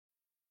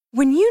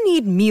When you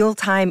need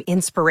mealtime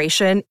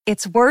inspiration,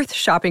 it's worth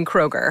shopping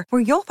Kroger,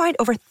 where you'll find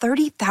over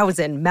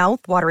 30,000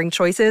 mouth-watering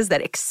choices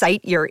that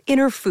excite your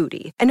inner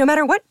foodie. And no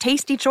matter what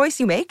tasty choice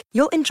you make,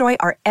 you'll enjoy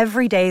our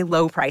everyday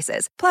low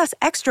prices, plus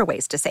extra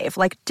ways to save,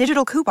 like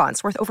digital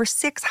coupons worth over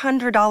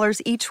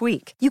 $600 each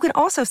week. You can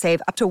also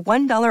save up to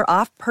 $1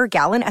 off per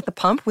gallon at the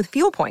pump with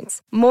fuel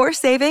points. More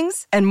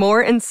savings and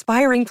more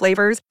inspiring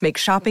flavors make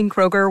shopping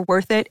Kroger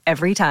worth it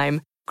every time.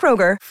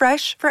 Kroger,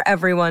 fresh for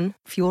everyone.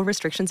 Fuel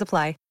restrictions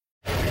apply.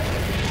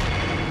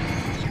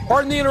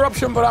 Pardon the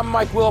interruption, but I'm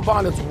Mike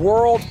Wilbon. It's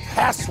World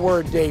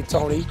Password Day,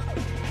 Tony.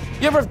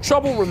 You ever have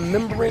trouble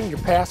remembering your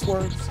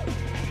passwords?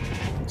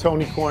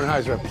 Tony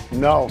Kornheiser,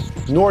 no,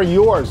 nor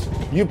yours.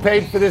 You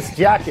paid for this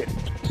jacket.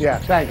 Yeah,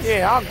 thanks.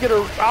 Yeah, I'll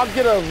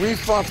get a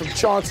refund from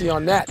Chauncey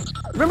on that.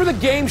 Remember the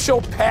game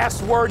show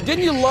Password?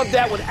 Didn't you love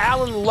that with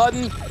Alan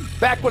Ludden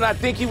back when I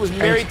think he was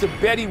married to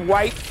Betty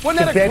White?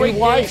 Wasn't that a great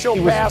game show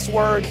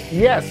Password?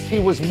 Yes, he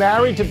was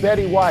married to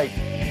Betty White.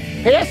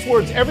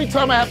 Passwords, every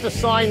time I have to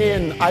sign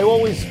in, I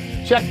always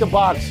check the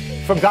box,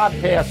 forgot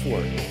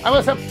password. I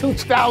must have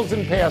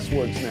 2,000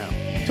 passwords now.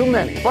 Too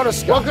many.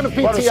 Welcome to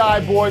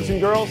PTI, boys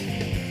and girls.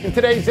 In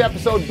today's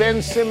episode,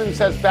 Ben Simmons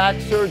has back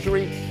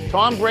surgery.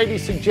 Tom Brady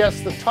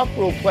suggests the Tuck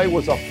Rule play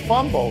was a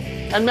fumble.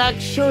 And Max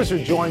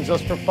Scherzer joins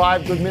us for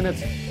 5 good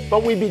minutes.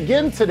 But we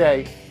begin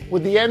today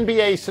with the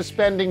NBA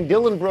suspending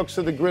Dillon Brooks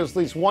of the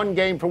Grizzlies 1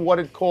 game for what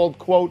it called,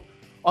 quote,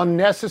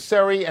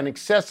 unnecessary and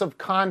excessive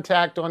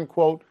contact,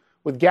 unquote,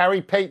 with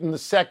Gary Payton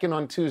II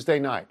on Tuesday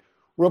night.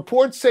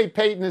 Reports say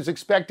Payton is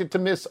expected to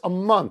miss a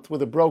month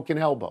with a broken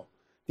elbow.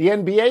 The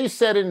NBA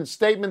said in a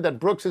statement that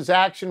Brooks'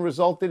 action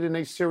resulted in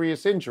a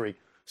serious injury.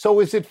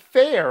 So is it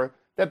fair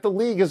that the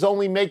league is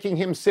only making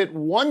him sit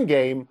 1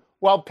 game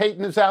while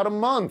Payton is out a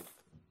month?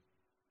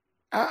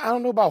 I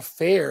don't know about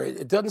fair.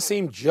 It doesn't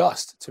seem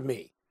just to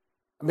me.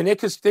 I mean,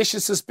 they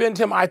should suspend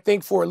him, I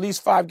think, for at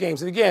least 5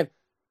 games. And again,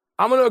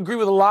 I'm going to agree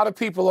with a lot of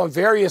people on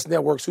various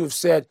networks who have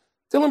said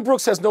Dillon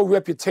Brooks has no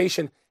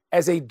reputation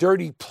as a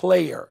dirty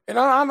player. And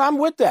I'm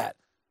with that.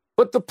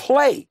 But the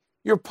play,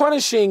 you're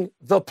punishing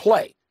the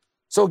play.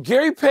 So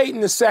Gary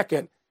Payton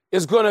II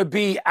is going to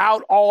be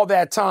out all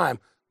that time,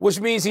 which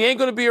means he ain't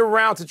going to be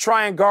around to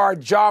try and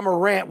guard Ja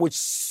Morant, which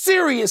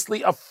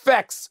seriously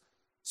affects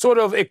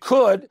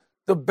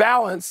the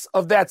balance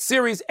of that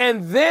series.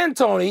 And then,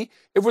 Tony,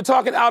 if we're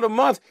talking out a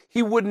month,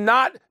 he would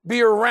not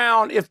be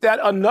around if that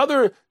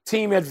another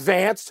team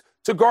advanced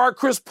to guard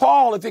Chris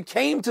Paul if it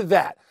came to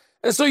that.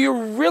 And so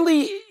you're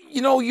really,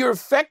 you're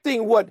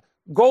affecting what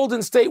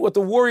Golden State, what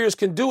the Warriors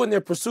can do in their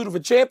pursuit of a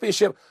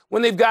championship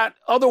when they've got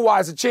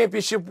otherwise a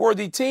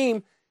championship-worthy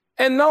team.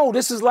 And no,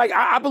 this is like,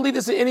 I believe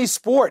this in any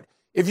sport.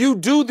 If you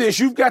do this,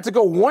 you've got to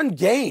go 1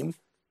 game.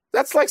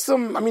 That's like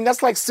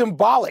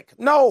symbolic.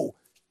 No,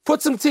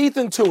 put some teeth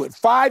into it.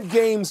 5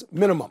 games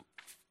minimum.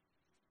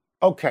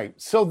 Okay,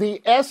 so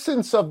the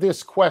essence of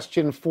this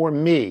question for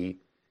me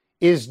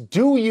is,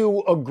 do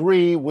you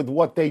agree with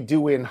what they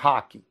do in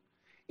hockey?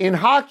 In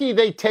hockey,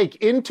 they take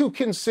into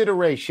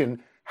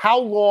consideration how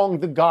long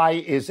the guy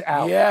is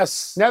out.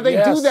 Yes. Now,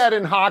 they do that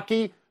in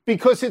hockey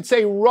because it's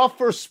a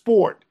rougher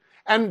sport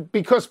and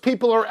because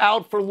people are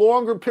out for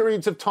longer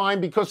periods of time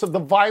because of the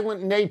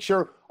violent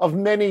nature of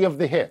many of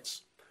the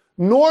hits.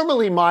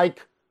 Normally,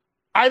 Mike,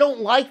 I don't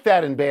like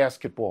that in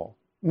basketball.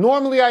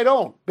 Normally, I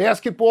don't.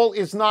 Basketball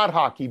is not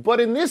hockey. But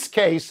in this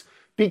case,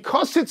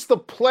 because it's the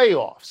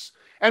playoffs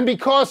and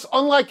because,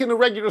 unlike in the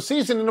regular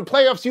season, in the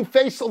playoffs, you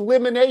face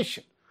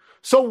elimination.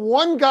 So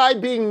 1 guy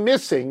being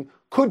missing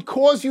could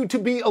cause you to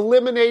be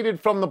eliminated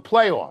from the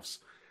playoffs.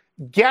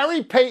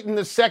 Gary Payton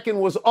II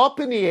was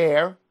up in the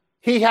air.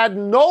 He had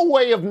no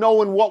way of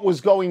knowing what was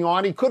going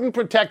on. He couldn't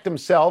protect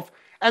himself.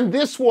 And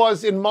this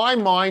was, in my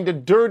mind, a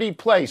dirty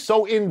play.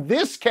 So in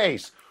this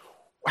case,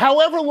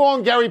 however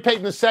long Gary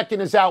Payton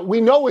II is out,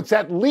 we know it's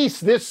at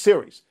least this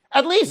series.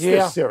 At least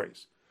this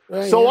series.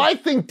 So I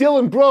think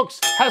Dillon Brooks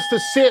has to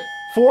sit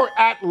for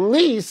at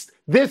least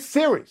this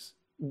series.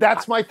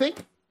 That's my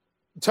thinking.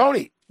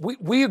 Tony,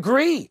 we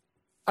agree.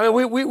 I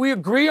mean, we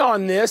agree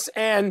on this,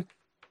 and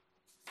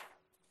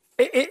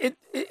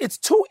it's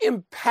too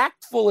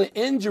impactful an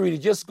injury to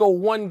just go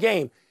 1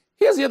 game.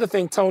 Here's the other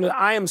thing, Tony, that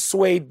I am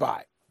swayed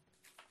by.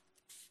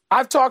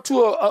 I've talked to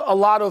a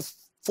lot of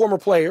former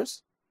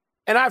players,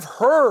 and I've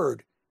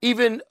heard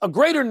even a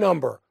greater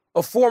number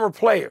of former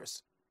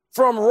players,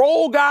 from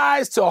role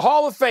guys to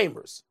Hall of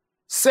Famers,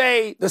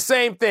 say the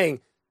same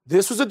thing.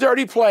 This was a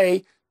dirty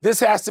play. This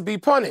has to be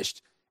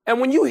punished. And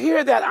when you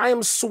hear that, I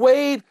am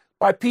swayed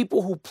by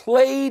people who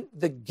played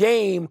the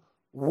game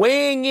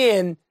weighing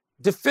in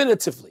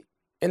definitively.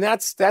 And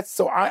that's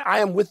so I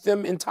am with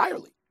them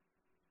entirely.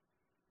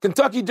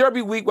 Kentucky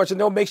Derby week, which I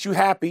know makes you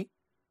happy,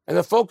 and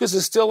the focus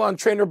is still on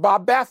trainer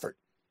Bob Baffert,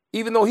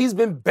 even though he's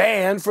been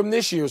banned from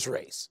this year's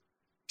race.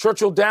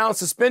 Churchill Downs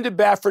suspended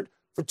Baffert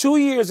for 2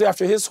 years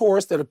after his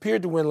horse that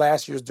appeared to win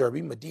last year's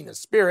Derby, Medina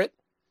Spirit,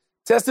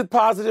 tested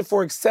positive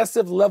for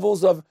excessive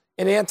levels of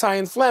an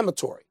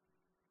anti-inflammatory.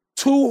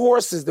 2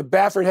 horses that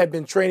Baffert had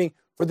been training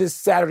for this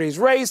Saturday's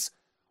race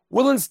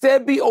will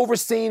instead be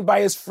overseen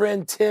by his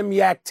friend Tim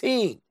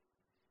Yakteen.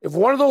 If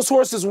one of those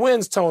horses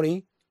wins,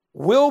 Tony,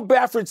 will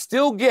Baffert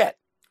still get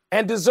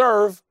and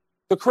deserve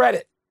the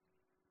credit?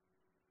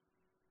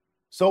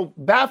 So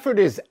Baffert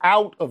is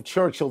out of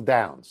Churchill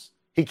Downs.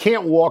 He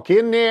can't walk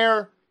in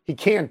there. He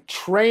can't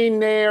train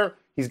there.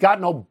 He's got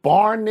no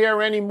barn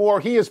there anymore.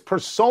 He is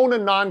persona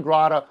non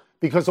grata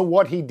because of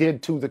what he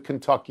did to the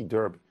Kentucky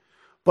Derby.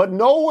 But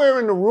nowhere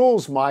in the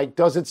rules, Mike,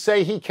 does it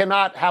say he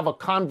cannot have a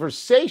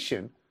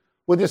conversation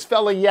with this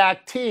fella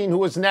Yakteen,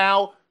 who is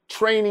now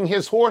training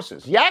his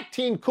horses.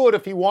 Yakteen could,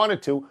 if he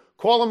wanted to,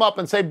 call him up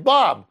and say,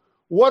 Bob,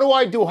 what do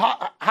I do?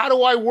 How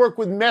do I work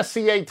with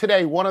Messier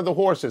today, one of the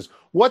horses?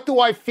 What do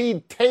I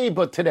feed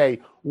Taba today,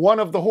 one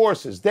of the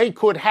horses? They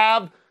could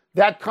have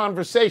that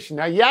conversation.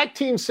 Now,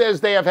 Yakteen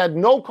says they have had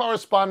no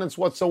correspondence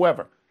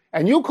whatsoever.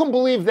 And you can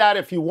believe that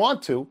if you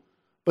want to,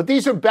 but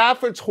these are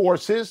Baffert's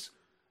horses.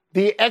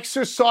 The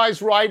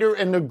exercise rider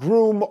and the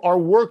groom are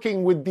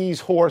working with these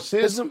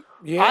horses.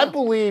 I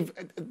believe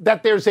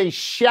that there's a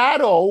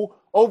shadow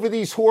over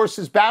these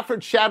horses,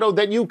 Baffert's shadow,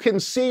 that you can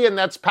see and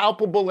that's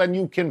palpable and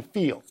you can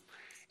feel.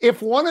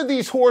 If one of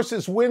these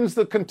horses wins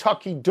the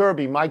Kentucky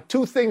Derby, Mike,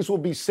 two things will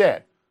be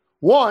said.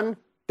 One,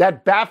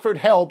 that Baffert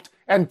helped,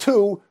 and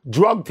two,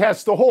 drug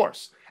test the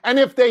horse. And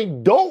if they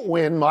don't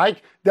win,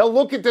 Mike, they'll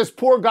look at this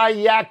poor guy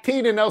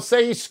Yakteen and they'll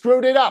say he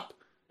screwed it up.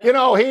 You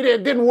know,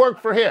 it didn't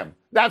work for him.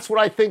 That's what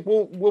I think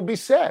will be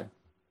said.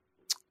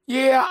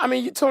 Yeah, I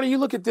mean, Tony, you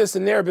look at this,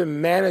 and there have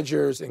been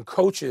managers and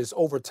coaches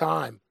over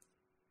time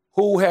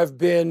who have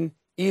been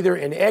either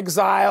in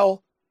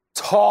exile,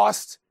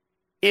 tossed,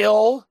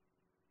 ill.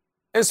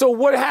 And so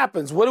what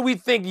happens? What do we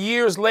think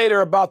years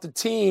later about the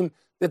team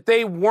that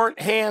they weren't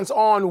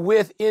hands-on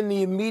with in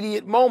the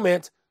immediate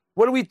moment?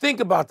 What do we think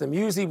about them?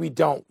 Usually we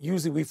don't.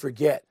 Usually we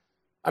forget.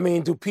 I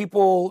mean, do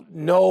people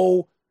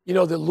know,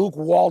 that Luke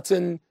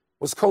Walton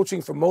was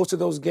coaching for most of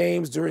those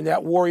games during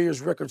that Warriors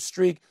record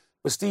streak,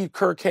 but Steve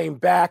Kerr came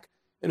back,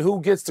 and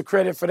who gets the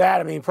credit for that?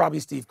 I mean, probably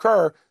Steve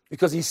Kerr,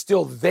 because he's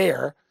still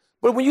there.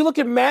 But when you look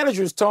at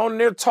managers, Tone,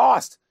 they're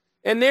tossed,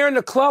 and they're in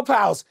the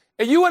clubhouse.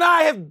 And you and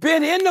I have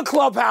been in the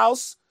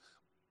clubhouse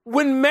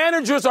when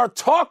managers are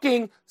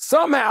talking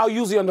somehow,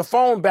 usually on the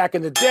phone back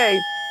in the day,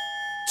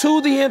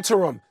 to the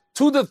interim,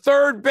 to the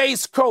third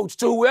base coach,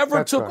 to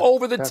whoever took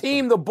over the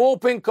team, the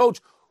bullpen coach,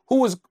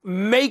 who was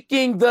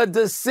making the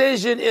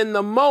decision in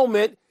the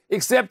moment,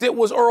 except it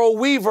was Earl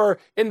Weaver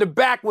in the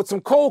back with some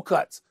cold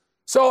cuts.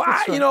 So,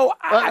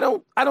 I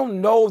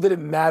don't know that it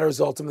matters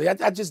ultimately.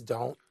 I just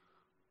don't.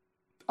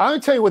 I'm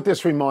going to tell you what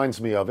this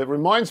reminds me of. It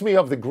reminds me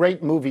of the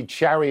great movie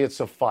Chariots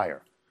of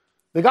Fire.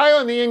 The guy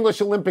on the English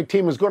Olympic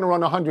team who's going to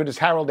run 100 is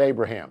Harold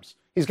Abrahams.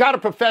 He's got a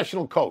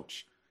professional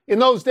coach. In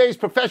those days,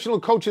 professional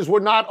coaches were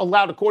not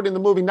allowed, according to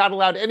the movie, not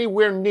allowed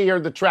anywhere near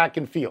the track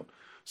and field.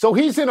 So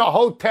he's in a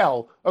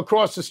hotel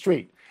across the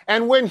street.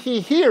 And when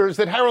he hears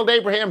that Harold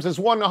Abrahams has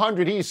won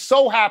 100, he's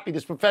so happy,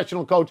 this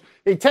professional coach,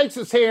 he takes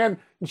his hand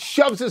and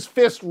shoves his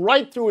fist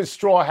right through his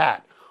straw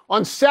hat.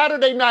 On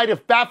Saturday night,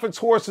 if Baffert's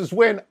horses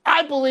win,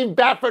 I believe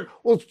Baffert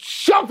will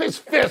shove his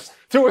fist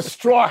through a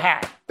straw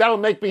hat. That'll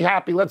make me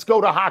happy. Let's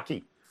go to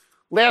hockey.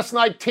 Last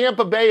night,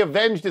 Tampa Bay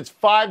avenged its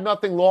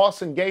 5-0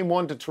 loss in Game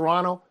 1 to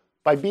Toronto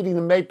by beating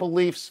the Maple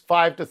Leafs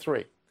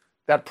 5-3.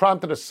 That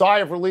prompted a sigh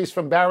of relief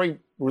from Barry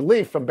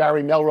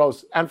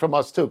Melrose and from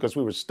us, too, because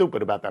we were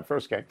stupid about that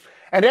first game.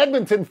 And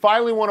Edmonton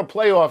finally won a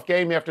playoff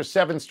game after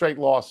 7 straight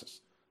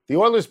losses. The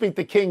Oilers beat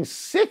the Kings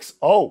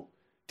 6-0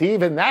 to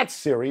even that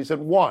series at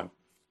 1.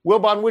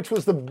 Wilbon, which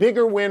was the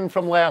bigger win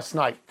from last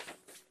night?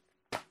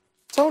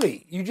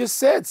 Tony, you just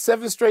said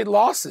 7 straight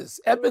losses.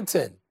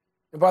 Edmonton.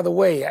 And by the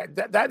way,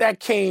 that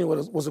Kane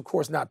was of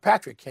course, not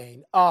Patrick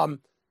Kane,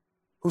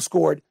 who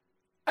scored.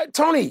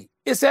 Tony,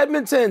 it's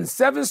Edmonton.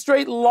 7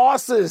 straight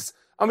losses.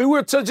 I mean, we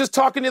were just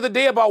talking the other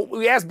day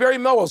we asked Barry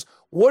Melrose,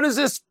 what does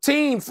this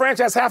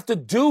franchise have to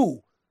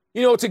do,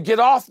 to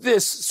get off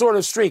this sort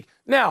of streak?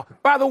 Now,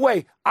 by the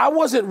way, I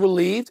wasn't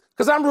relieved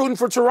because I'm rooting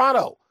for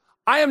Toronto.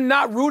 I am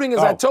not rooting, as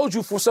I told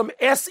you, for some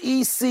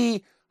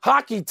SEC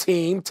hockey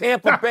team,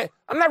 Tampa Bay.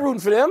 I'm not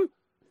rooting for them.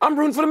 I'm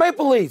rooting for the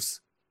Maple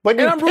Leafs.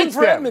 And I'm rooting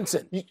for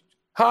Edmonton.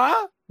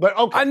 Huh? But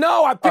okay. I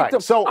know. I picked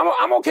them. So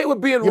I'm okay with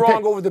being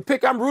wrong over the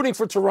pick. I'm rooting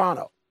for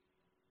Toronto.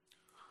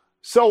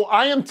 So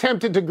I am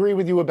tempted to agree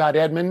with you about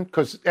Edmonton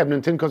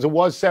because it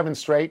was 7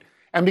 straight.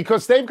 And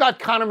because they've got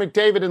Connor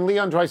McDavid and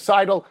Leon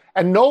Draisaitl,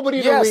 and nobody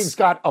in the league's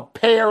got a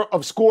pair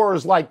of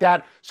scorers like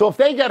that. So if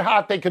they get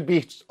hot, they could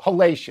be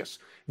hellacious.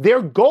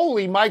 Their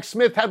goalie, Mike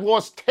Smith, had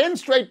lost 10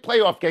 straight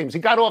playoff games. He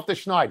got off the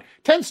schneid.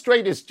 10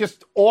 straight is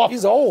just awful.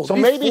 He's old. So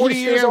maybe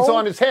he stands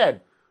on his head.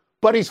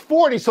 But he's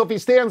 40, so if he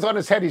stands on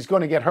his head, he's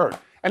going to get hurt.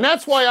 And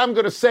that's why I'm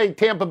going to say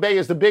Tampa Bay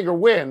is the bigger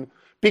win,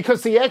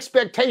 because the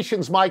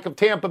expectations, Mike, of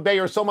Tampa Bay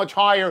are so much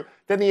higher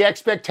than the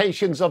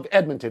expectations of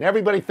Edmonton.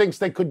 Everybody thinks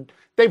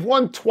they've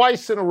won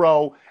twice in a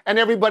row, and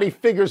everybody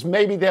figures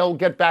maybe they'll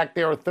get back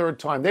there a third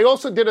time. They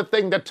also did a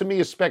thing that to me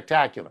is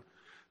spectacular.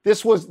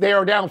 They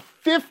are down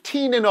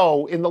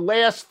 15-0 in the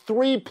last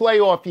 3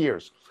 playoff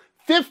years.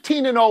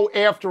 15-0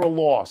 after a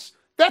loss.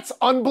 That's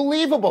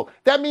unbelievable.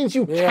 That means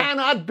you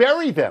cannot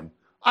bury them.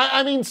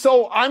 I mean,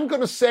 so I'm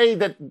going to say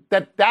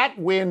that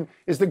win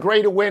is the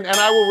greater win. And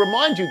I will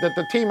remind you that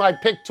the team I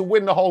picked to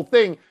win the whole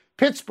thing,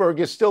 Pittsburgh,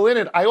 is still in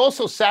it. I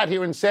also sat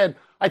here and said,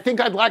 I think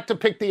I'd like to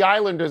pick the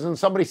Islanders. And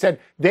somebody said,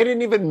 they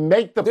didn't even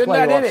make the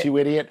playoffs, you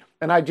idiot.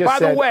 And I just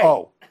said,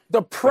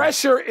 the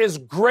pressure is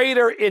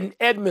greater in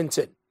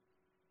Edmonton.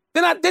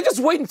 They're just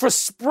waiting for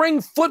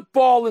spring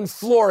football in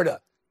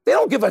Florida. They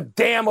don't give a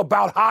damn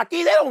about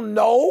hockey. They don't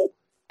know.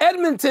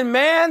 Edmonton,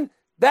 man,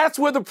 that's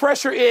where the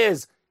pressure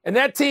is. And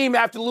that team,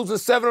 after losing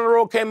 7 in a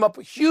row, came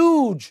up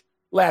huge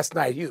last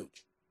night.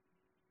 Huge.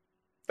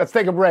 Let's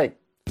take a break.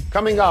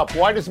 Coming up,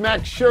 why does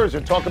Max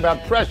Scherzer talk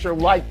about pressure,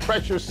 like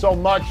pressure so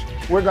much?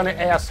 We're going to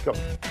ask him.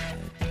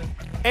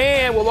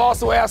 And we'll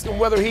also ask him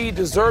whether he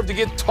deserved to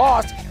get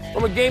tossed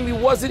from a game he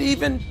wasn't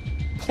even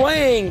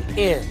playing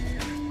in.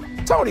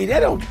 Tony,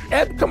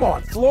 come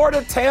on.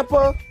 Florida,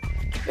 Tampa,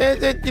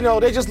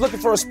 they're just looking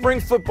for a spring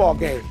football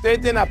game.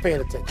 They're not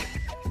paying attention.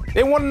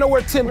 They want to know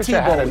where Tim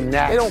Tebow is.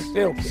 They don't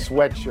care.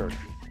 Sweatshirt.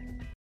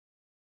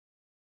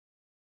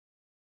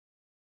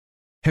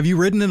 Have you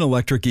ridden an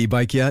electric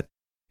e-bike yet?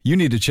 You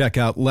need to check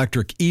out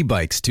Lectric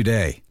E-Bikes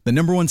today, the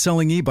 #1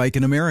 selling e-bike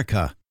in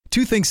America.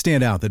 2 things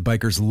stand out that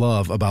bikers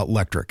love about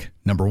Lectric.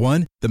 Number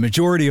 1, the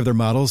majority of their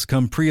models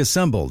come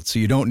pre-assembled, so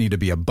you don't need to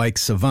be a bike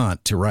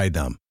savant to ride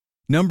them.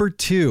 Number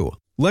 2,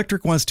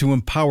 Lectric wants to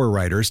empower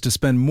riders to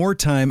spend more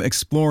time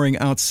exploring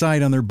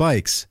outside on their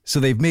bikes, so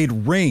they've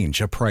made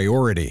range a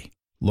priority.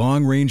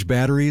 Long-range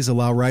batteries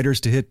allow riders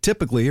to hit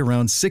typically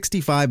around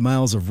 65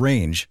 miles of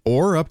range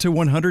or up to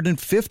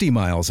 150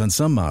 miles on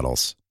some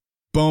models.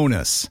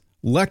 Bonus,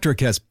 Lectric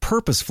has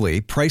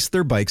purposefully priced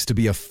their bikes to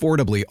be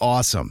affordably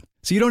awesome,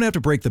 so you don't have to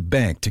break the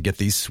bank to get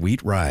these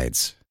sweet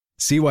rides.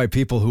 See why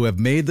people who have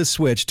made the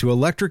switch to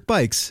electric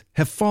bikes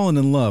have fallen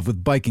in love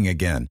with biking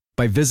again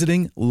by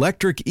visiting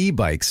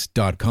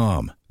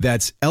lectricebikes.com.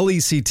 That's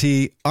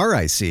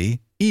LECTRIC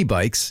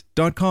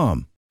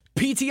ebikes.com.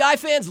 PTI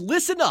fans,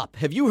 listen up.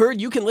 Have you heard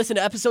you can listen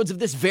to episodes of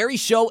this very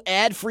show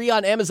ad-free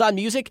on Amazon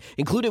Music,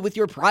 included with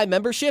your Prime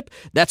membership?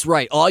 That's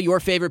right. All your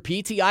favorite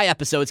PTI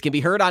episodes can be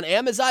heard on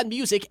Amazon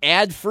Music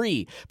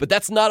ad-free. But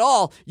that's not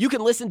all. You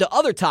can listen to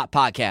other top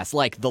podcasts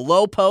like The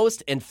Low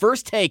Post and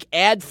First Take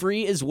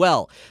ad-free as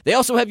well. They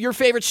also have your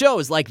favorite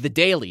shows like The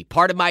Daily,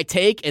 Part of My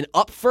Take, and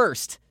Up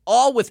First,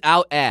 all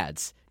without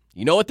ads.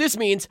 You know what this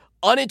means?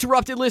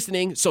 Uninterrupted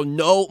listening, so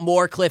no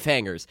more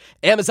cliffhangers.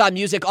 Amazon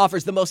Music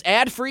offers the most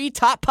ad-free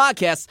top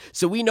podcasts,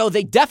 so we know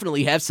they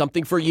definitely have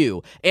something for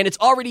you. And it's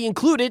already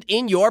included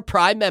in your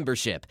Prime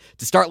membership.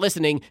 To start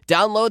listening,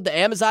 download the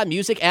Amazon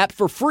Music app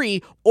for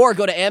free or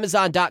go to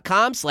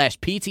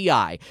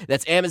amazon.com/PTI.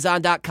 That's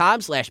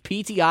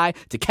amazon.com/PTI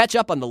to catch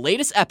up on the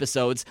latest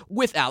episodes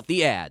without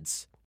the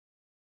ads.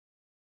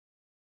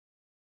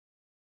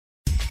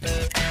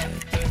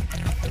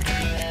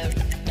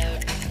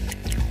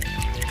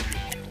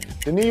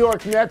 The New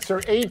York Mets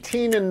are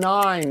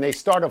 18-9. They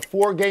start a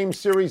 4-game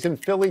series in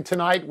Philly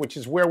tonight, which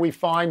is where we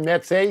find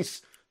Mets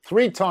ace,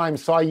 3-time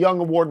Cy Young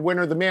Award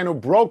winner, the man who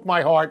broke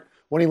my heart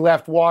when he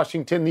left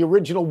Washington, the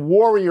original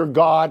Warrior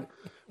God,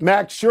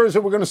 Max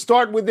Scherzer. We're going to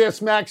start with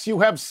this. Max,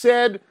 you have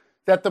said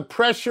that the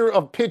pressure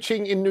of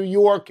pitching in New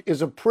York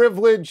is a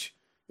privilege.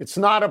 It's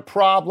not a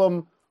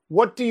problem.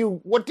 What do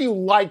you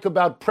like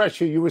about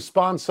pressure? You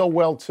respond so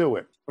well to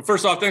it. Well,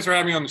 first off, thanks for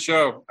having me on the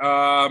show.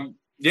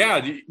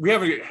 Yeah, we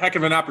have a heck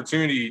of an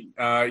opportunity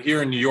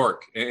here in New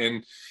York.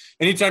 And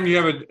anytime you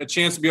have a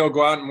chance to be able to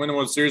go out and win a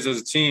World Series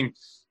as a team,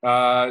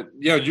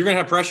 you're going to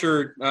have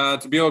pressure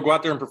to be able to go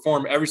out there and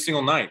perform every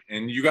single night.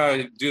 And you got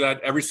to do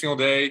that every single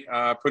day,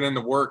 put in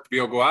the work to be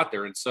able to go out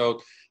there. And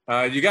so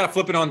you got to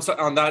flip it on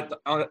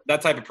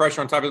that type of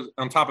pressure on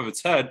top of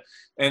its head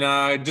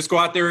and just go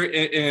out there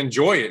and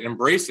enjoy it,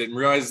 embrace it, and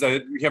realize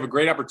that we have a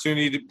great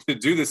opportunity to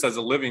do this as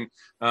a living,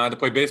 to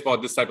play baseball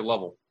at this type of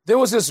level. There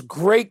was this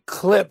great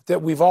clip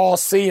that we've all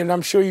seen, and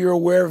I'm sure you're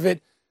aware of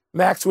it,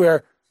 Max,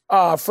 where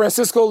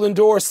Francisco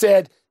Lindor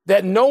said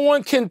that no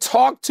one can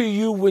talk to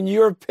you when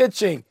you're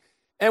pitching.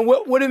 And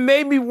what it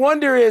made me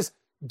wonder is,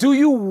 do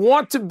you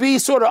want to be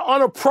sort of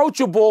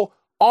unapproachable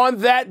on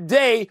that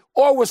day,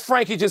 or was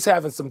Frankie just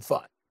having some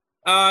fun?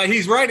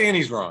 He's right and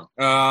he's wrong.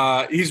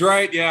 He's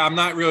right. Yeah, I'm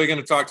not really going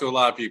to talk to a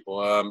lot of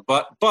people.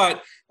 But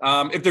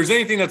if there's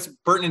anything that's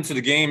pertinent to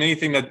the game,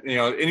 anything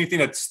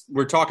that's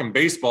we're talking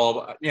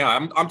baseball,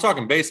 I'm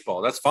talking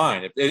baseball. That's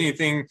fine. If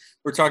anything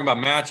we're talking about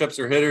matchups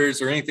or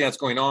hitters or anything that's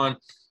going on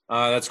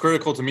that's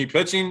critical to me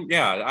pitching,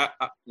 I'm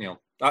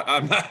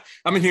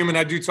a human.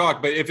 I do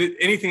talk, but if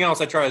anything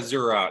else, I try to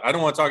zero out. I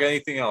don't want to talk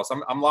anything else.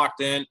 I'm locked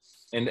in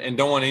and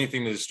don't want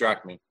anything to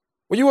distract me.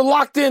 Well, you were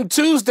locked in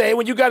Tuesday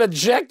when you got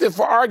ejected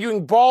for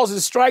arguing balls and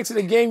strikes in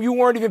a game you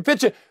weren't even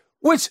pitching,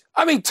 which,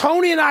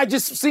 Tony and I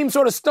just seem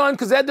sort of stunned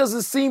because that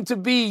doesn't seem to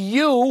be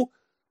you.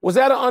 Was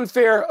that an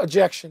unfair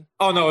ejection?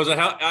 Oh, no,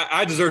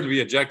 I deserve to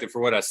be ejected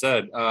for what I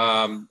said.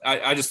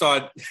 I just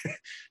thought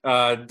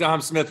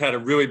Dom Smith had a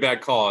really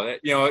bad call.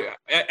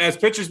 As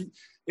pitchers,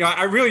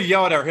 I really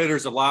yell at our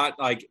hitters a lot.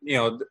 Like,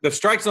 the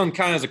strike zone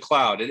kind of is a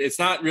cloud. It's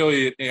not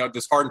really,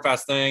 this hard and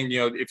fast thing.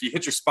 If you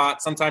hit your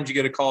spot, sometimes you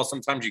get a call,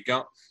 sometimes you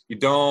don't.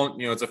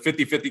 It's a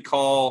 50-50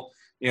 call.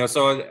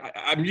 So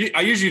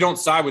I usually don't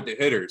side with the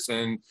hitters.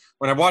 And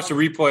when I watched the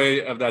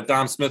replay of that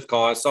Dom Smith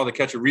call, I saw the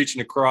catcher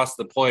reaching across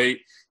the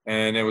plate,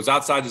 and it was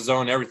outside the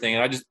zone and everything.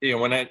 And I just,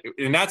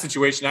 in that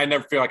situation, I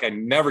never feel like I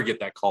never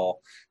get that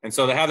call. And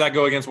so to have that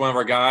go against one of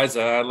our guys,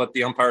 I let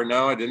the umpire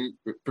know I didn't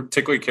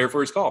particularly care for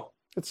his call.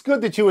 It's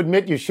good that you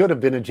admit you should have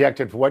been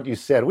ejected for what you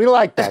said. We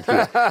like that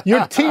here.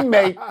 Your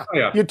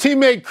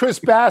teammate Chris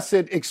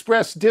Bassett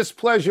expressed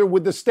displeasure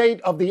with the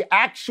state of the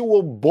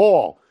actual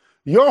ball.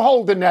 You're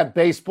holding that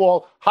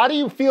baseball. How do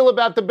you feel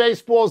about the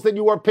baseballs that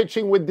you are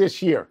pitching with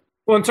this year?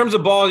 Well, in terms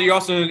of ball, you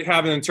also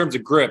have it in terms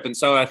of grip. And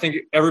so I think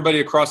everybody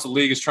across the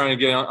league is trying to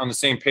get on the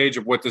same page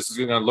of what this is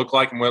going to look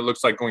like and what it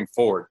looks like going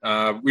forward.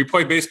 We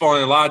play baseball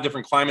in a lot of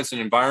different climates and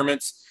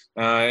environments,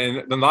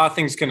 and a lot of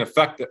things can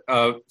affect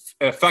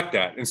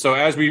that. And so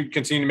as we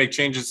continue to make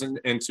changes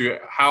into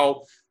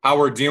how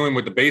we're dealing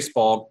with the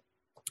baseball,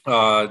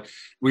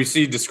 we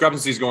see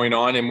discrepancies going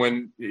on. And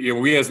when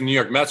we as the New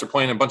York Mets are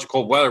playing in a bunch of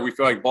cold weather, we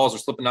feel like balls are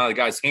slipping out of the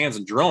guys' hands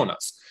and drilling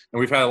us. And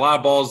we've had a lot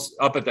of balls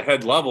up at the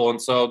head level.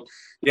 And so,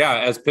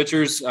 as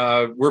pitchers,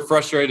 we're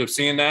frustrated of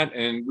seeing that.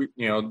 And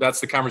that's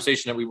the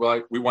conversation that we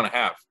want to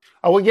have.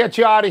 I will get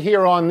you out of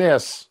here on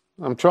this.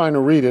 I'm trying to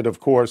read it, of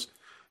course.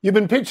 You've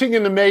been pitching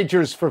in the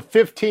majors for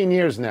 15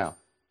 years now,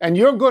 and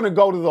you're going to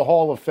go to the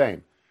Hall of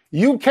Fame.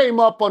 You came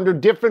up under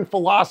different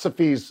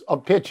philosophies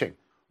of pitching.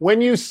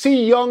 When you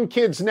see young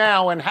kids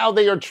now and how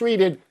they are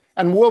treated,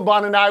 and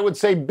Wilbon and I would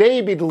say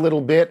babied a little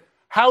bit,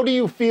 how do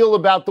you feel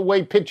about the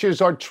way pitchers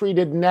are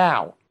treated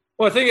now?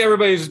 Well, I think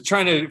everybody's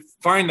trying to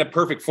find the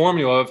perfect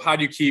formula of how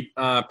do you keep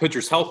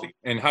pitchers healthy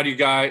and how do you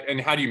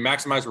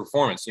maximize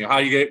performance? How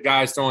do you get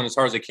guys throwing as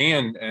hard as they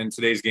can in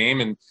today's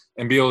game and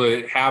be able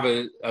to have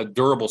a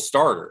durable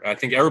starter? I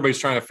think everybody's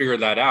trying to figure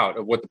that out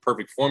of what the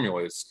perfect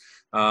formula is.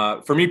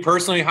 For me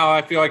personally, how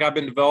I feel like I've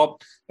been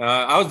developed,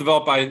 I was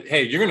developed by,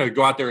 hey, you're going to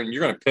go out there and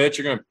you're going to pitch,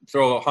 you're going to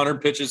throw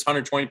 100 pitches,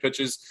 120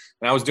 pitches.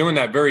 And I was doing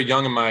that very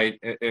young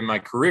in my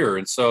career.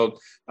 And so,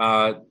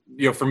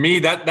 for me,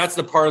 that's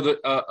the part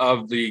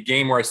of the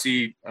game where I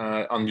see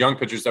on young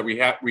pitchers that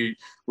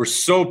we're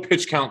so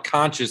pitch count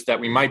conscious that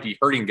we might be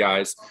hurting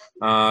guys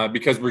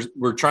because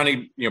we're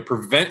trying to,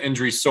 prevent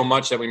injuries so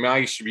much that we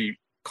might actually be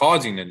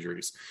causing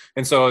injuries.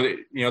 And so,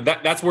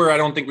 that's where I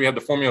don't think we have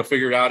the formula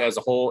figured out as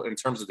a whole in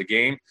terms of the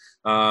game.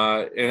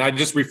 And I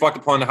just reflect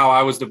upon how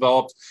I was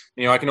developed.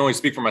 I can only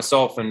speak for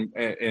myself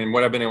and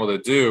what I've been able to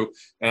do.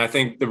 And I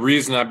think the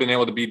reason I've been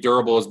able to be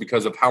durable is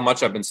because of how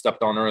much I've been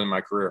stepped on early in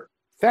my career.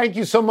 Thank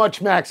you so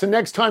much, Max. And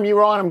next time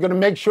you're on, I'm going to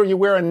make sure you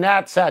wear a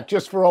Nats hat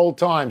just for old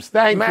times.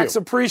 Thank you. Max,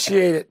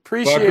 appreciate it. I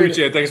appreciate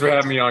it. Thanks for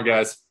having me on,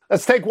 guys.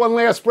 Let's take one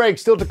last break.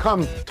 Still to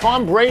come,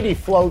 Tom Brady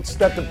floats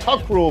that the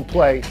Tuck Rule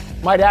play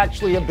might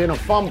actually have been a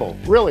fumble.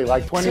 Really,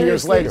 like 20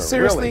 years later.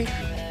 Seriously?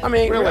 Really? I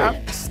mean,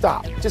 really?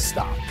 Stop. Just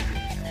stop.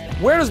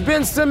 Where does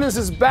Ben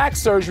Simmons' back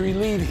surgery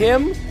leave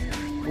him?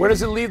 Where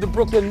does it leave the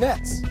Brooklyn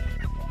Nets?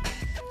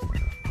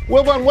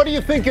 Wilbon, what do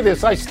you think of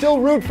this? I still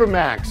root for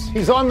Max.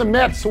 He's on the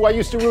Mets, who I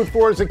used to root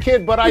for as a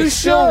kid, but I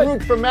still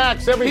root for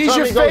Max every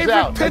time he goes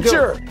out. He's your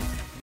favorite pitcher.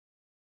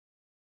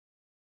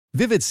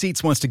 Vivid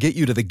Seats wants to get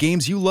you to the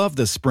games you love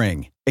this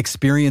spring.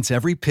 Experience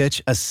every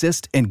pitch,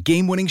 assist, and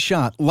game-winning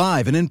shot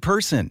live and in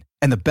person.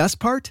 And the best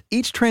part?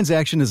 Each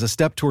transaction is a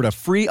step toward a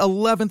free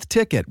 11th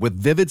ticket with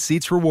Vivid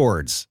Seats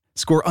rewards.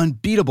 Score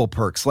unbeatable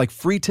perks like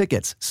free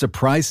tickets,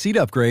 surprise seat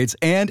upgrades,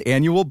 and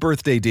annual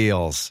birthday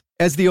deals.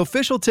 As the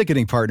official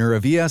ticketing partner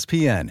of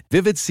ESPN,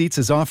 Vivid Seats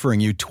is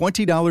offering you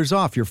 $20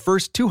 off your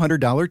first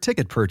 $200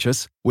 ticket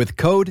purchase with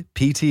code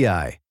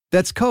PTI.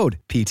 That's code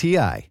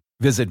PTI.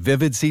 Visit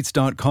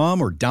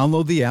vividseats.com or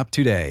download the app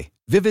today.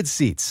 Vivid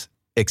Seats.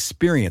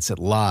 Experience it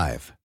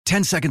live.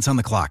 10 seconds on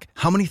the clock.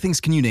 How many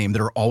things can you name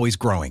that are always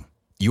growing?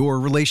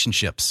 Your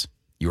relationships,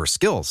 your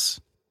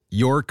skills,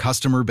 your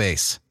customer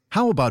base.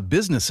 How about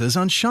businesses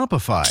on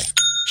Shopify?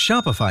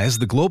 Shopify is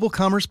the global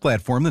commerce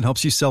platform that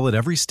helps you sell at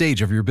every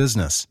stage of your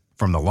business.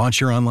 From the launch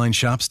your online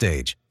shop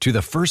stage to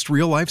the first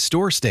real-life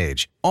store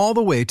stage, all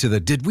the way to the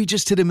did we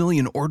just hit a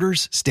million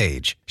orders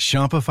stage.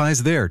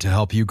 Shopify's there to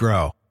help you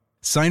grow.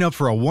 Sign up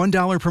for a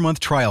 $1 per month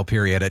trial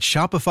period at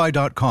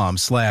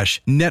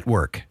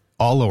shopify.com/network,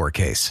 all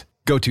lowercase.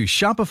 Go to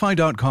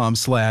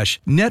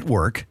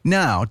shopify.com/network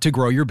now to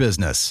grow your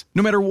business,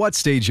 no matter what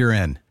stage you're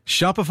in.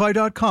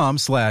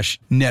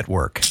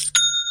 Shopify.com/network.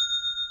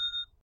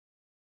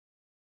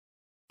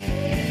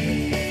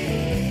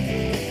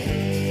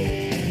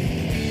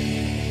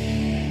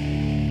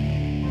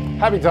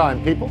 Happy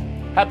time, people.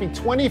 Happy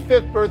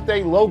 25th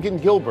birthday, Logan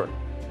Gilbert.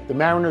 The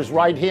Mariners'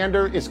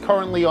 right-hander is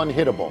currently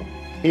unhittable.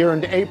 He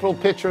earned April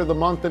Pitcher of the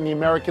Month in the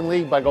American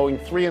League by going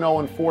 3-0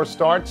 in 4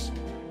 starts,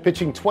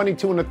 pitching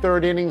 22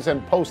 1/3 innings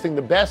and posting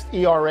the best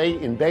ERA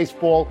in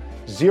baseball,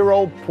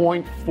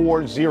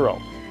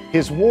 0.40.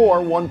 His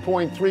WAR,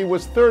 1.3,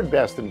 was third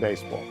best in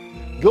baseball.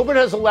 Gilbert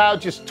has allowed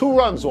just 2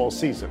 runs all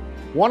season,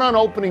 one on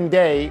opening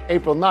day,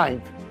 April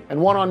 9th,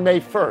 and one on May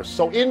 1st.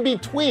 So in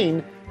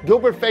between,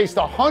 Gilbert faced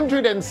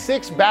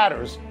 106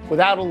 batters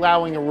without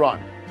allowing a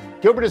run.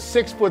 Gilbert is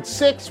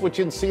 6'6", which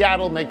in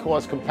Seattle may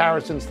cause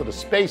comparisons to the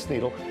Space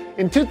Needle.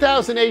 In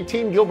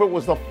 2018, Gilbert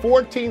was the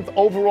 14th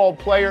overall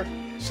player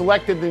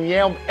selected in the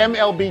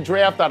MLB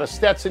draft out of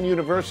Stetson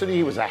University.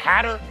 He was a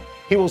Hatter.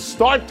 He will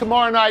start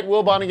tomorrow night,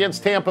 Wilbon,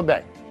 against Tampa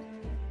Bay.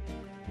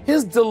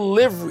 His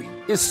delivery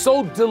is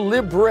so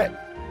deliberate,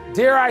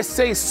 dare I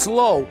say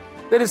slow,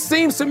 that it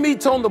seems to me,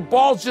 Tone, the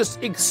ball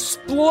just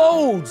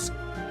explodes.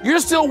 You're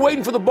still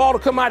waiting for the ball to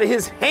come out of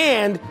his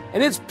hand,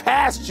 and it's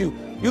past you.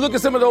 You look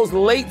at some of those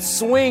late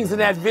swings in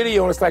that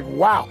video, and it's like,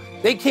 wow,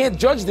 they can't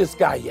judge this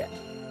guy yet.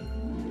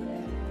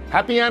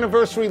 Happy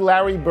anniversary,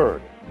 Larry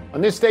Bird.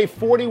 On this day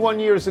 41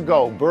 years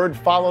ago, Bird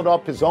followed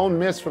up his own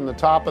miss from the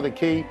top of the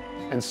key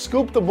and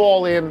scooped the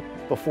ball in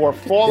before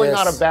falling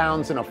out of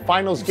bounds in a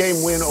finals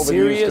game win over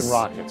the Houston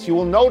Rockets. You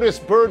will notice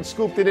Bird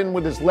scooped it in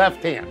with his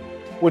left hand,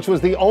 which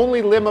was the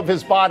only limb of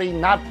his body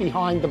not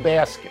behind the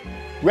basket.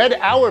 Red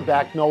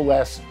Auerbach, no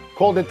less,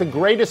 called it the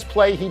greatest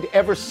play he'd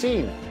ever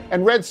seen.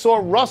 And Red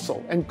saw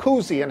Russell and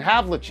Cousy and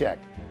Havlicek.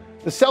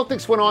 The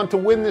Celtics went on to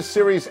win this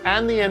series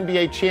and the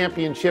NBA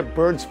championship,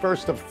 Bird's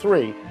first of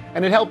 3,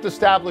 and it helped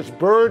establish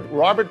Bird,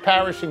 Robert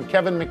Parrish, and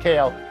Kevin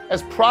McHale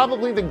as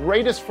probably the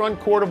greatest front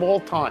court of all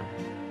time.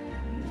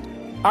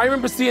 I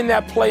remember seeing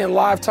that play in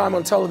live time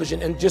on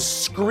television and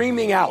just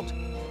screaming out.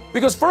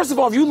 Because first of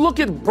all, if you look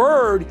at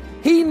Bird,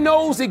 he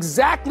knows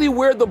exactly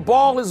where the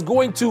ball is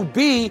going to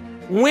be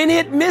when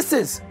it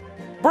misses.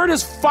 Bird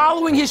is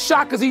following his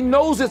shot because he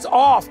knows it's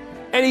off,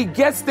 and he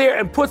gets there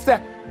and puts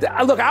that.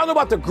 Look, I don't know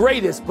about the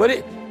greatest, but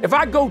if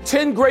I go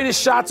 10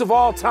 greatest shots of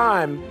all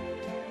time,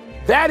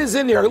 that is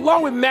in there,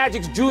 along with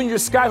Magic's junior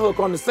skyhook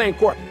on the same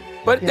court.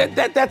 But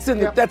that's in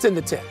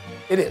the 10.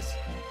 It is.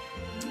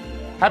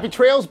 Happy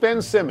trails,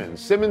 Ben Simmons.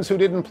 Simmons, who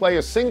didn't play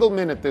a single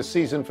minute this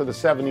season for the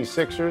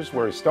 76ers,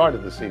 where he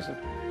started the season,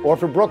 or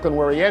for Brooklyn,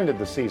 where he ended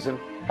the season,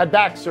 had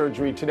back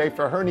surgery today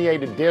for a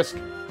herniated disc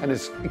and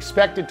is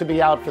expected to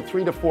be out for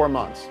 3 to 4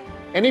 months.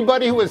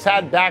 Anybody who has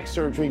had back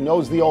surgery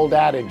knows the old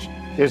adage,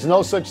 there's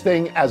no such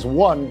thing as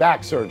one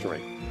back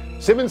surgery.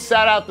 Simmons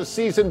sat out the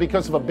season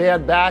because of a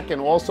bad back and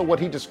also what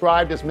he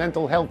described as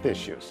mental health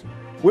issues.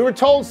 We were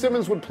told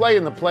Simmons would play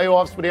in the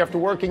playoffs, but after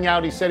working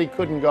out, he said he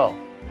couldn't go.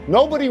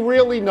 Nobody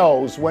really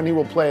knows when he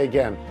will play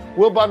again.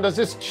 Wilbon, does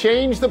this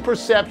change the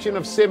perception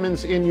of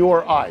Simmons in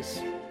your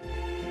eyes?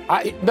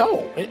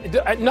 No,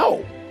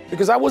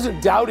 because I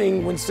wasn't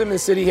doubting when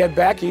Simmons said he had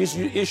back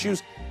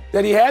issues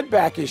that he had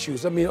back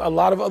issues. I mean, a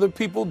lot of other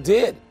people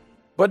did.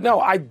 But no,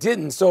 I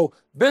didn't. So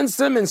Ben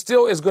Simmons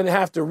still is going to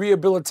have to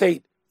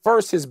rehabilitate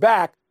first his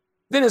back,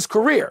 then his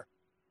career.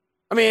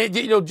 I mean,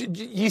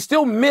 he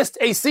still missed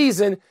a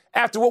season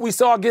after what we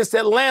saw against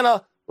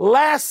Atlanta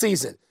last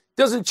season.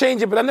 Doesn't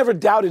change it, but I never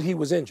doubted he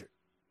was injured.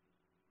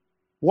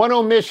 One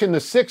omission, the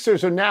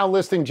Sixers are now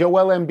listing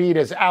Joel Embiid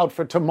as out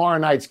for tomorrow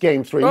night's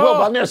Game 3.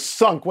 Well, they're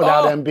sunk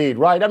without Embiid,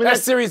 right? I mean, that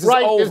series is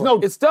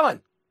over. It's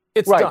done.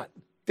 It's done.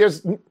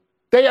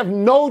 They have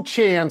no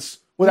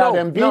chance without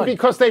Embiid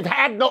because they've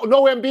had no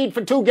Embiid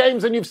for 2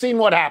 games, and you've seen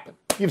what happened.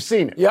 You've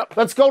seen it. Yep.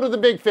 Let's go to the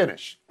big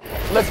finish.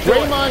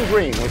 Draymond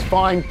Green was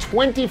fined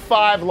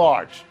 $25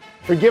 large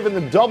for giving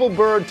the double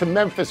bird to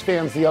Memphis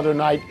fans the other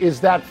night.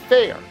 Is that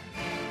fair?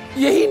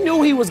 Yeah, he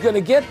knew he was going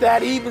to get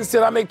that. He even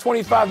said, I make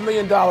 $25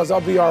 million,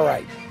 I'll be all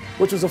right,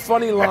 which was a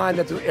funny line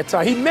at the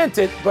time. He meant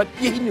it, but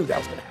he knew that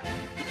was going to happen.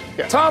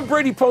 Yeah. Tom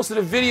Brady posted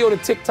a video to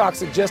TikTok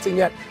suggesting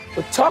that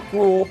the Tuck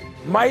rule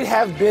might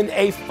have been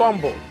a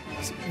fumble.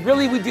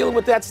 Really, we dealing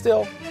with that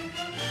still?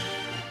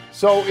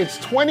 So it's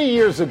 20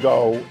 years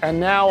ago, and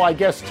now I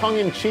guess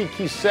tongue-in-cheek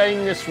he's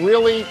saying this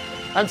really?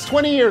 And it's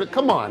 20 years,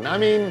 come on, I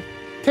mean,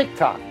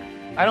 TikTok.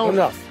 I don't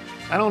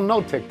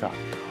know TikTok.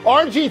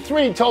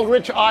 RG3 told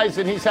Rich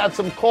Eisen he's had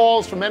some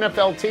calls from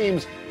NFL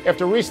teams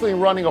after recently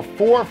running a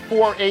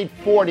 4.48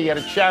 40 at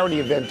a charity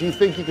event. Do you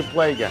think he could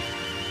play again?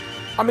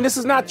 I mean, this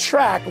is not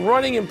track.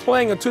 Running and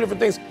playing are 2 different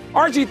things.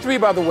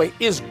 RG3, by the way,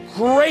 is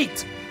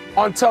great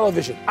on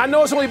television. I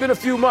know it's only been a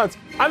few months.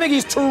 I think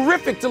he's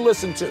terrific to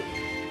listen to.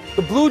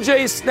 The Blue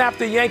Jays snapped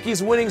the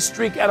Yankees' winning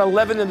streak at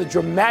 11 in the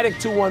dramatic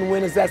 2-1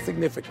 win. Is that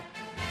significant?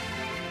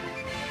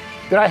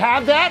 Did I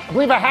have that? I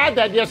believe I had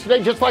that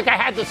yesterday, just like I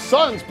had the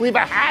Suns. I believe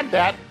I had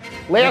that.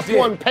 Last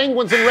one,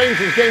 Penguins and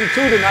Rangers, Game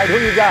 2 tonight. Who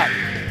you got?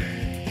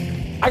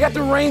 I got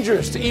the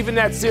Rangers to even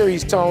that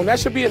series, Tone. That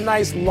should be a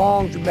nice,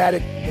 long,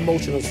 dramatic,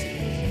 emotional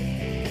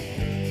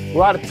series.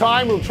 We're out of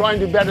time. We'll try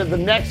and do better the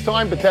next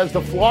time. Bethesda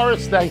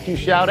Flores, thank you.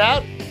 Shout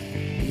out.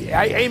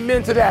 Yeah,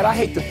 amen to that. I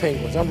hate the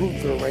Penguins. I'm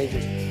rooting for the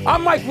Rangers.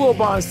 I'm Mike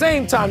Wilbon.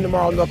 Same time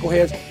tomorrow,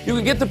 Knuckleheads. You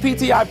can get the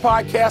PTI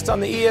podcast on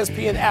the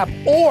ESPN app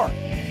or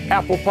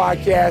Apple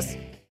Podcasts.